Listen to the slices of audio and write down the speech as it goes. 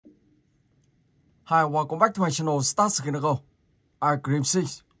Hi, welcome back to my channel. Start skin ago. I Cream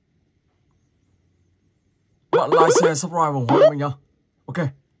 6. Bạn like, share, subscribe ủng hộ mình nhá. Ok.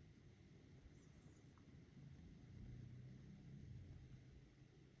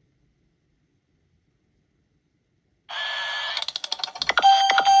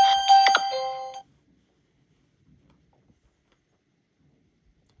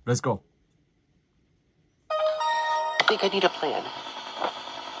 Let's go. I think I need a plan.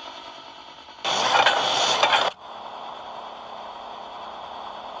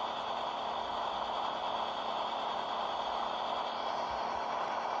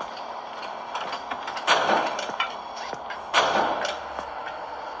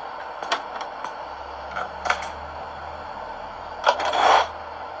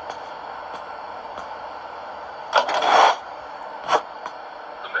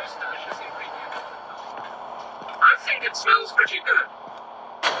 It smells pretty good.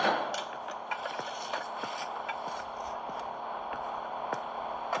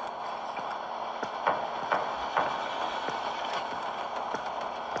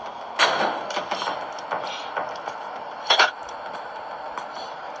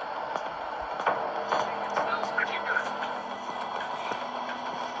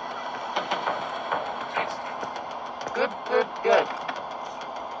 Good, good, good.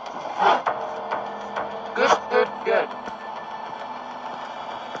 Good, good, good.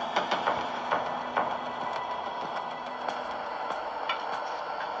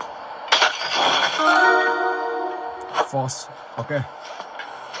 Force. Okay.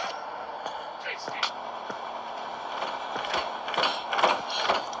 Tasty.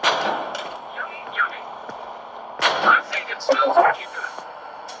 Yummy, yummy. I think it smells pretty good.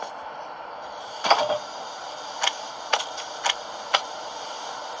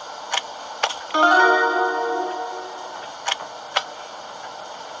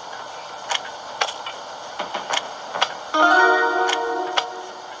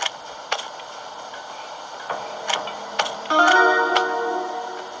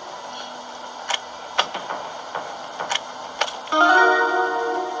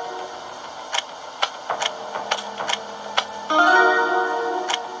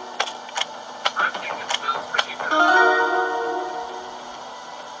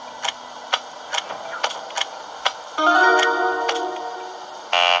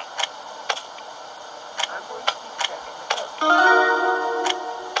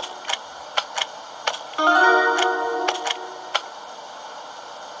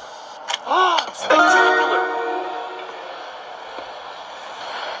 Oh, spectacular!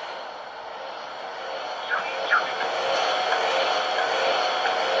 Yummy, yummy.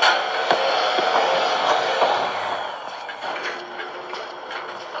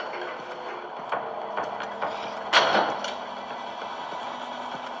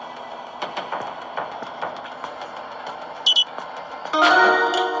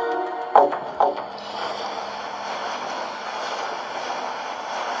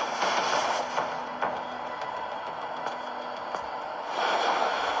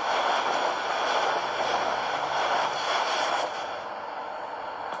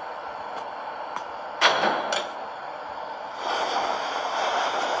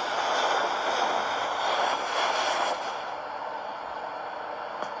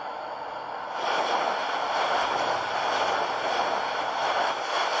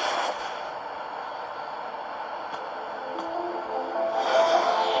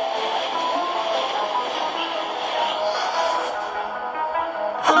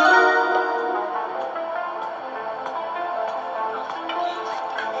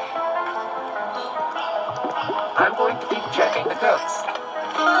 I'm going to be checking the coats.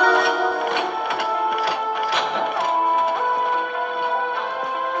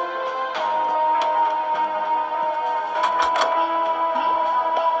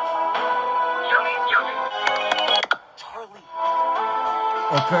 Yummy, yummy. Charlie.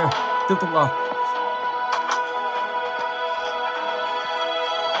 Ok. Tiếp tục nào.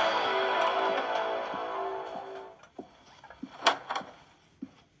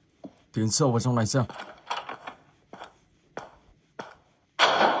 Tiến sâu vào trong này xem.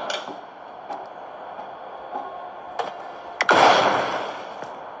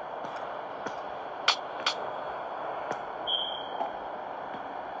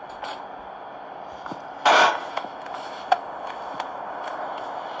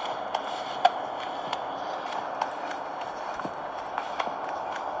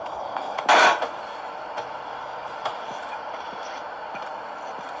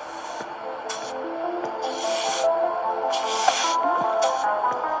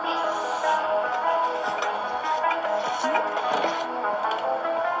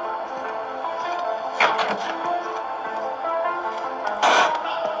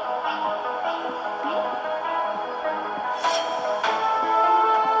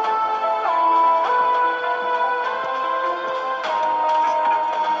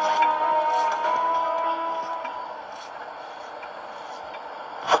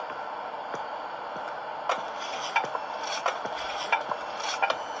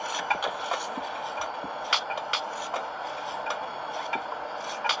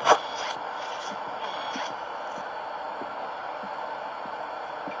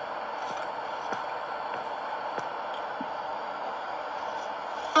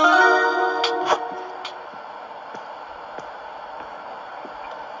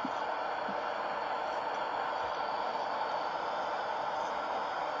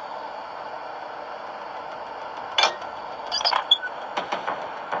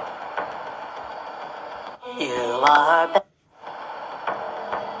 You are back.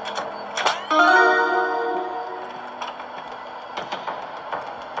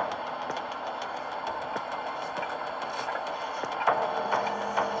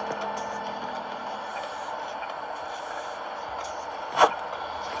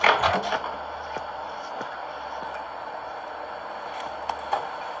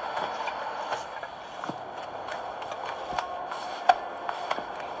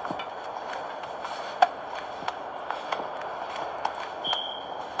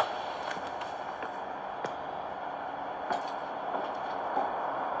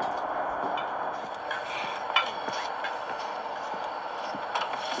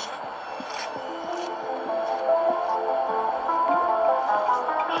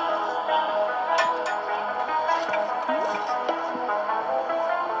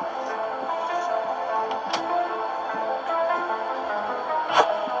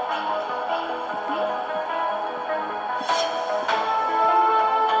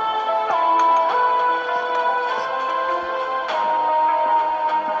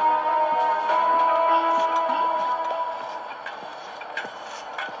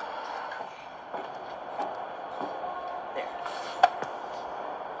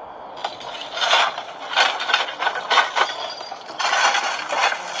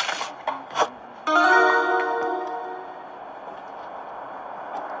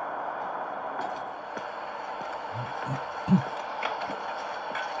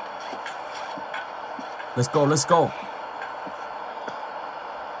 Let's go, let's go.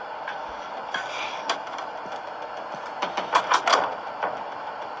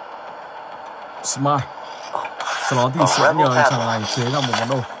 Smart. Sau đó thì sẽ nhờ chàng này chế ra một món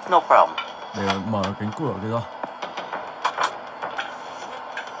đồ No problem. để mở cánh cửa kia ra.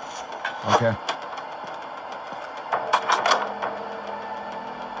 Ok.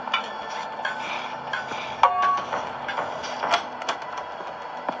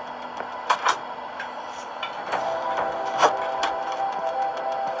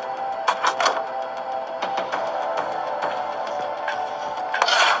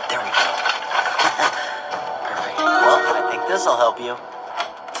 This'll help you.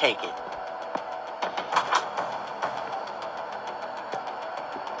 Take it.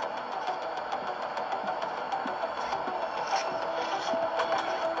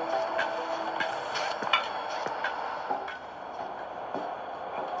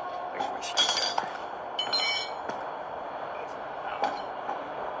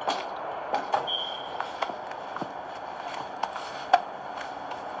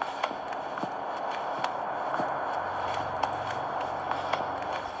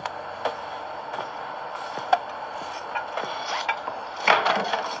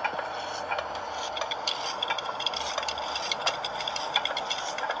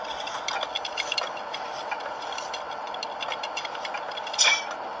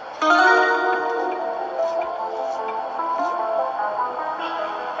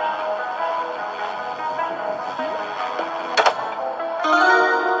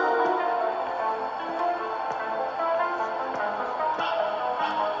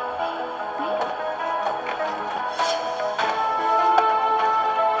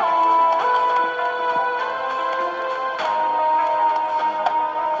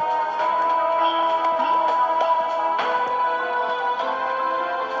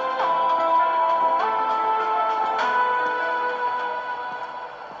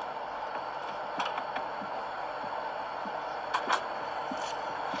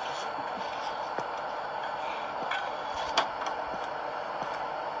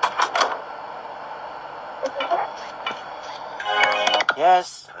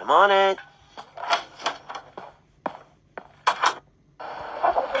 Yes, I'm on it.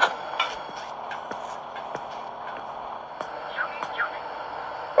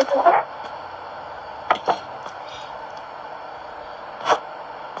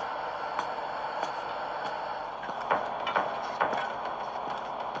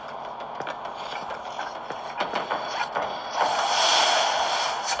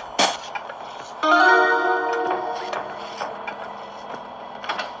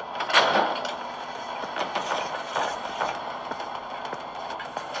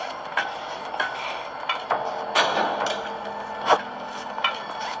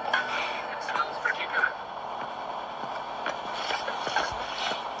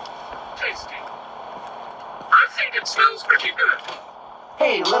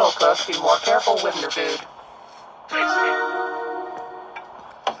 Hey, little cook, be more careful with your food.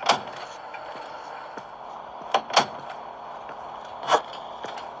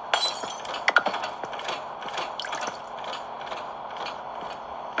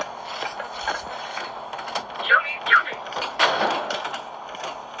 Yummy, yummy.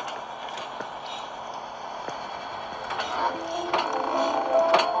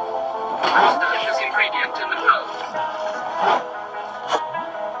 Most delicious ingredient in the world.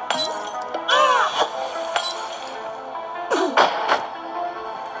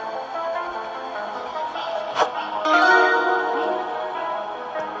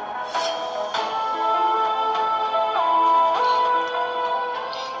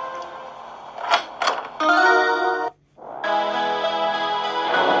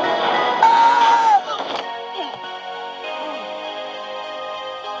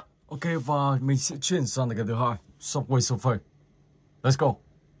 Ok, và mình sẽ chuyển sang cái thứ hai, Subway Surfer. Let's go.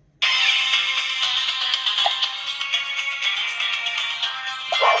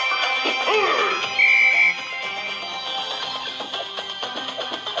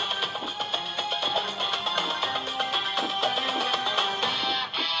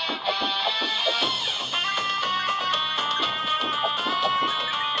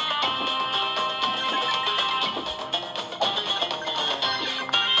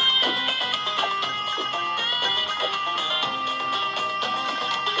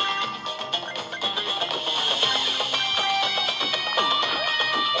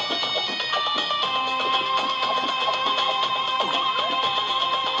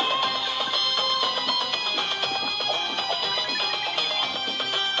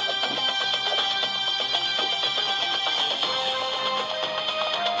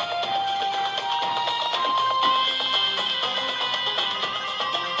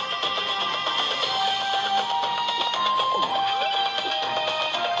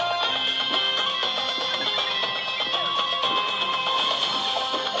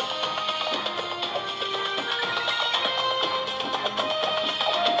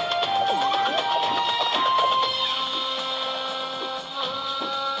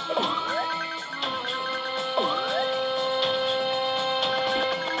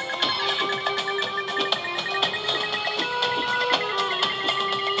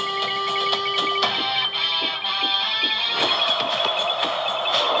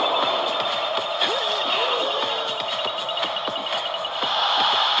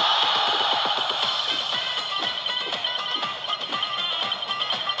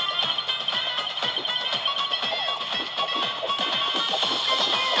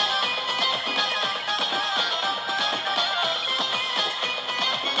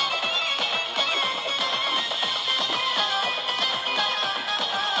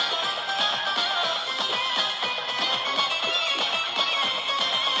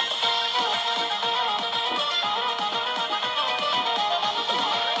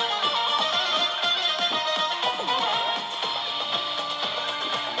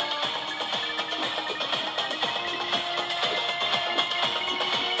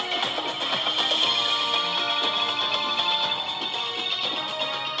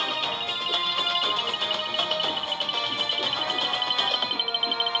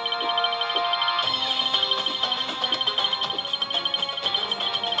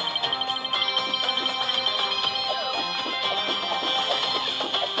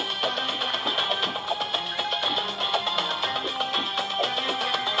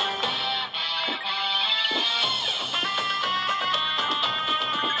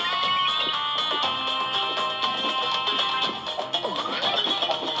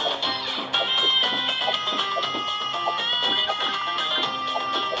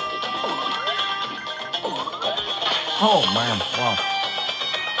 Oh man, wow.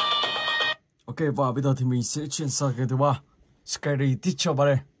 Ok, và bây giờ thì mình sẽ chuyển sang cái thứ ba, Scary Teacher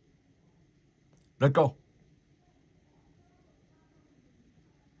Ballet. Let's go.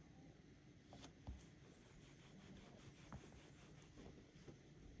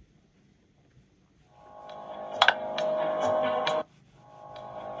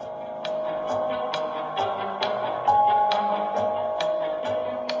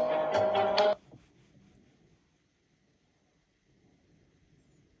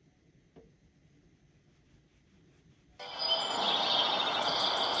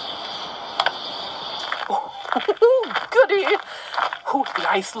 Goody! Ooh, the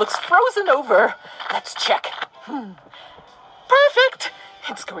ice looks frozen over. Let's check. Perfect!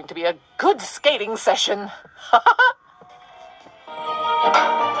 It's going to be a good skating session.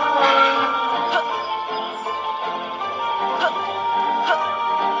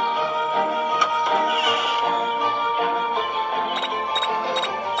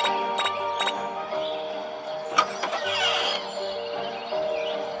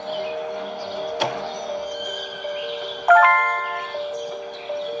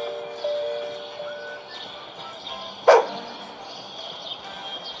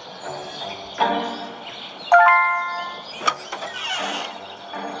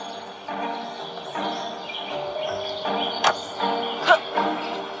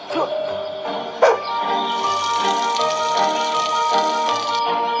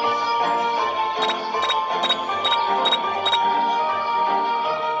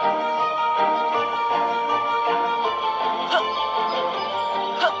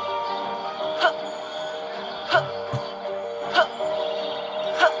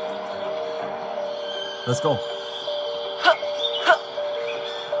 Let's go.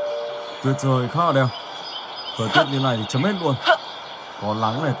 Tuyệt vời, khá là đẹp. Thời tiết như này thì chấm hết luôn. Có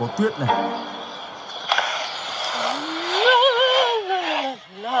nắng này, có tuyết này.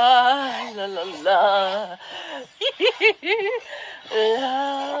 La la la la.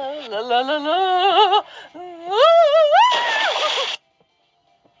 La la la la.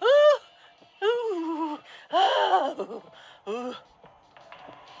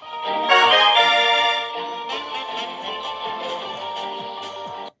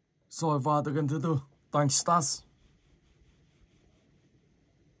 Rồi vào từ gần thứ tư, Tank Stars.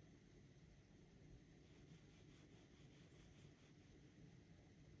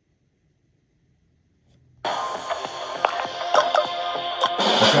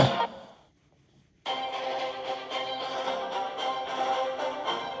 Ok.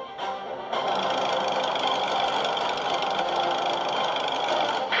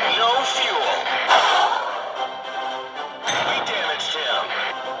 No fuel. We damaged him. We damaged him.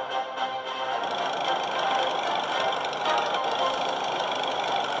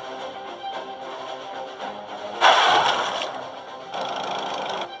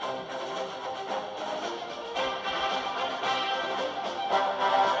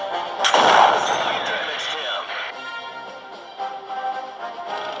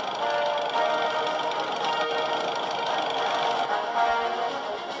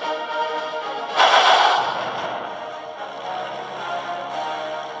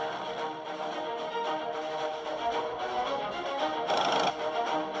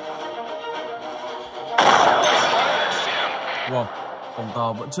 Wow, ông ta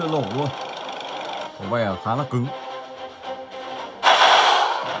vẫn chưa nổ luôn. Có vẻ khá là cứng.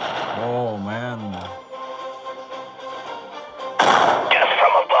 Oh man. Death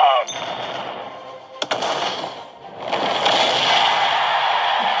from above.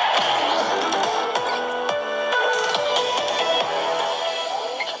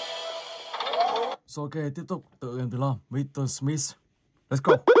 Rồi ok, tiếp tục tự game thứ 5, Mr. Smith. Let's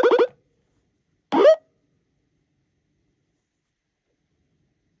go.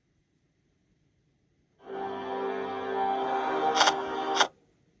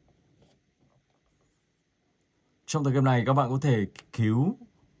 Trong tựa game này các bạn có thể cứu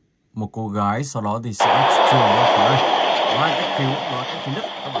một cô gái, sau đó thì sẽ truyền qua phía đây. Hai cách cứu, đó cách thứ nhất,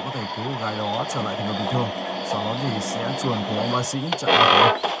 các bạn có thể cứu cô gái đó trở lại thành người bình thường, sau đó thì sẽ truyền cùng ông bác sĩ chạy qua phía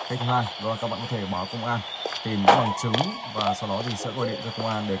đây. Cách thứ hai, đó là các bạn có thể báo công an, tìm những bằng chứng và sau đó thì sẽ gọi điện cho công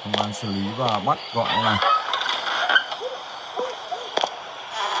an để công an xử lý và bắt gọn ông này.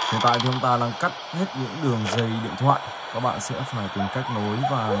 Hiện tại thì ông ta đang cắt hết những đường dây điện thoại, các bạn sẽ phải tìm cách nối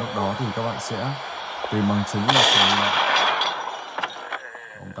và lúc đó thì các bạn sẽ tìm bằng chứng và xử lý nó.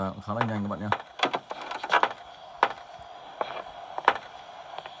 Ông ta cũng khá là nhanh các bạn nhé.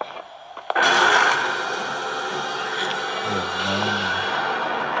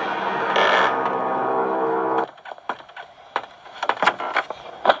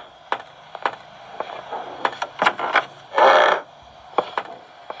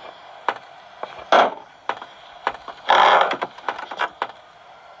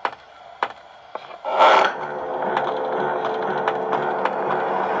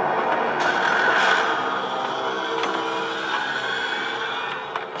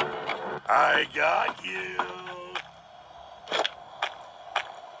 I got you.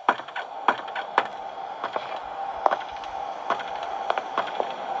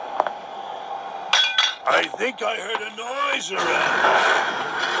 I think I heard a noise around.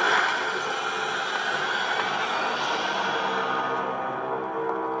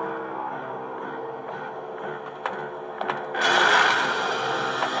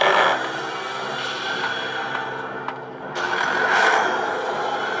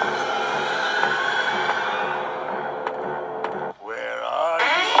 Where are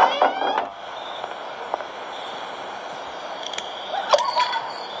you?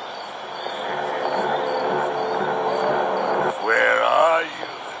 Where are you?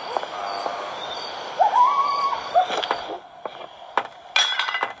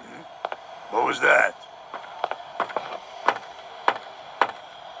 What was that?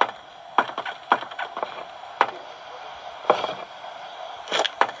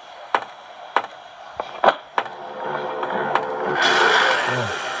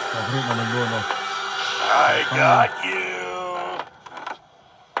 Có hit vào mình luôn rồi. I got you.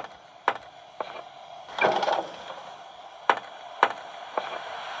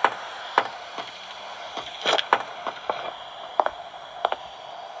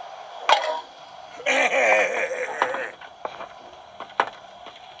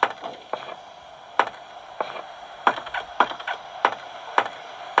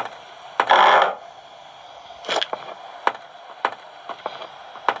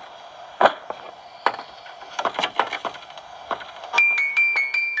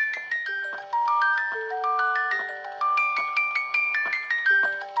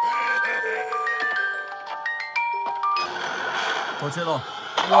 Thôi chết rồi.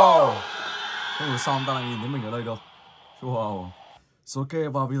 Wow. Không hiểu sao ta lại nhìn thấy mình ở đây đâu. Wow. So,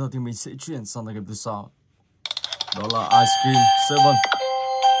 ok, và bây giờ thì mình sẽ chuyển sang game thứ sau. Đó là Ice Cream 7.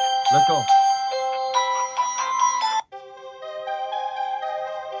 Let's go.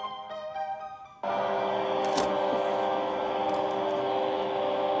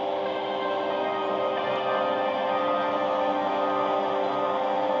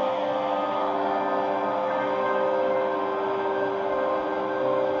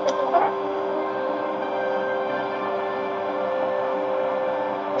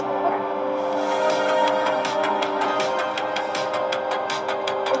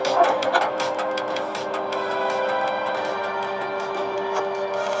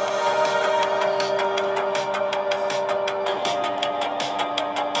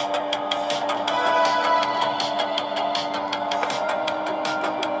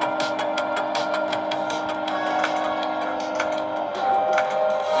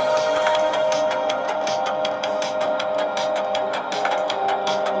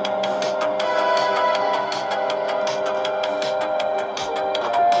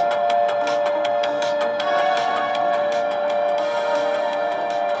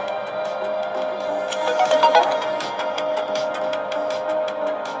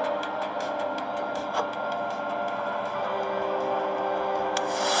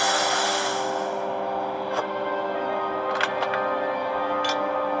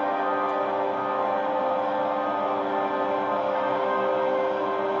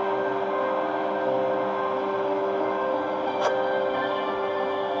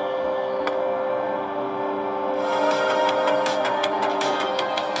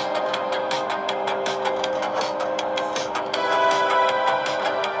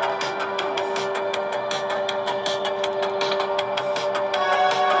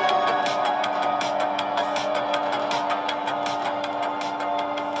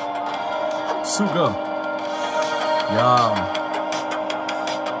 Sugar. Yeah.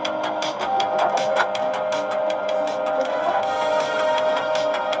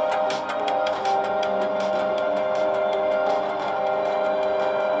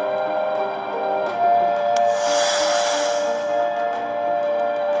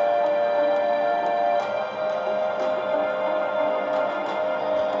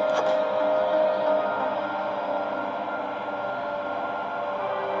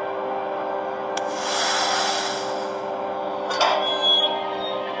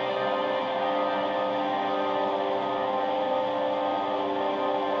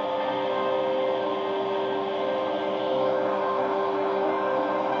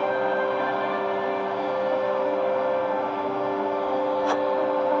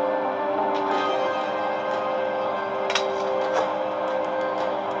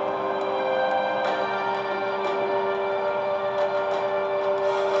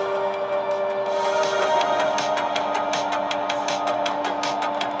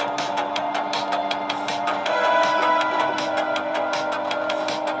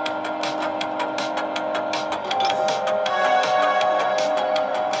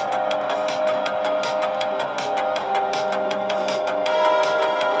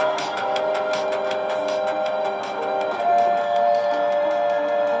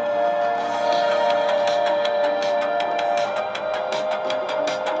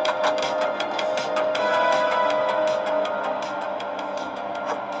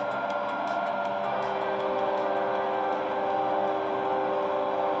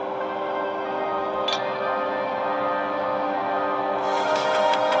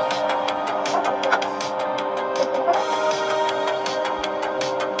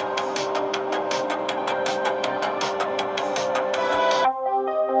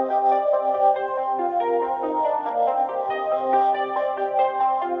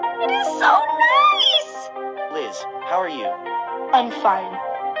 How are you? I'm fine.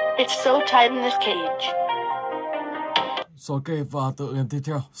 It's so tight in this cage. So, ok, và tựa game tiếp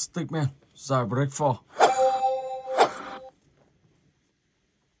theo, Stickman Jailbreak 4.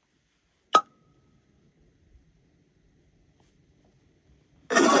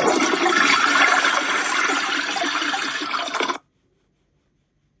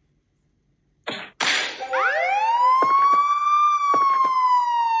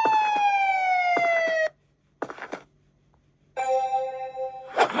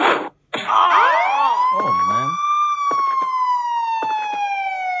 Oh man.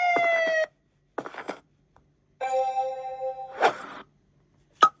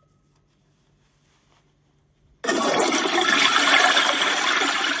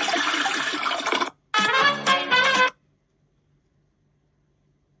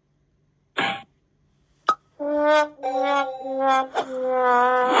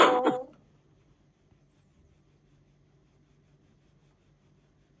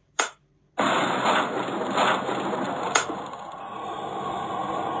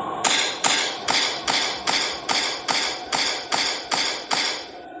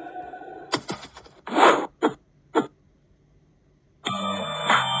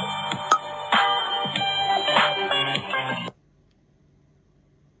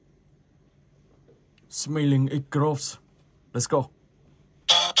 million it grows. Let's go.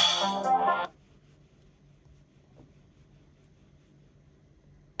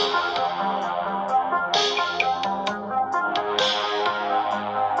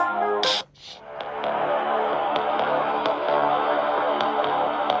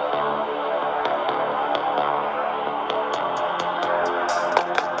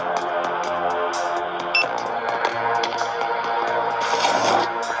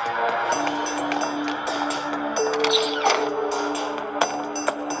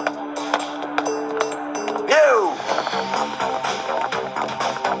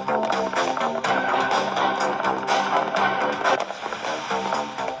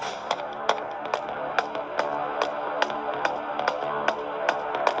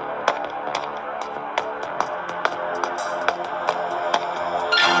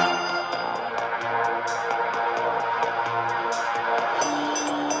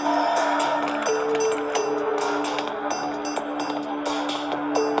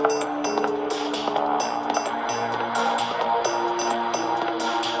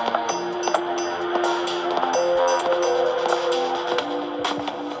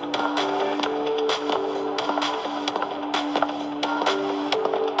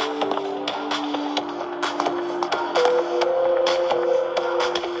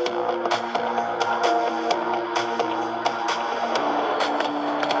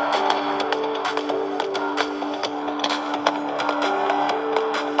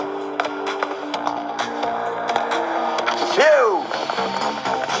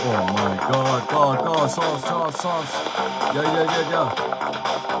 Oh my God, sauce.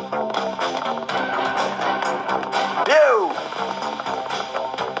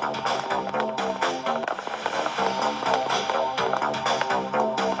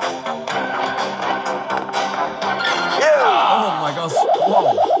 Yeah. Oh my God, wow.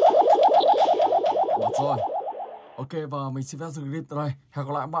 Mất rồi. Ok, và mình xin phép dừng clip tại đây. Hẹn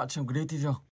gặp lại các bạn trong clip tiếp theo.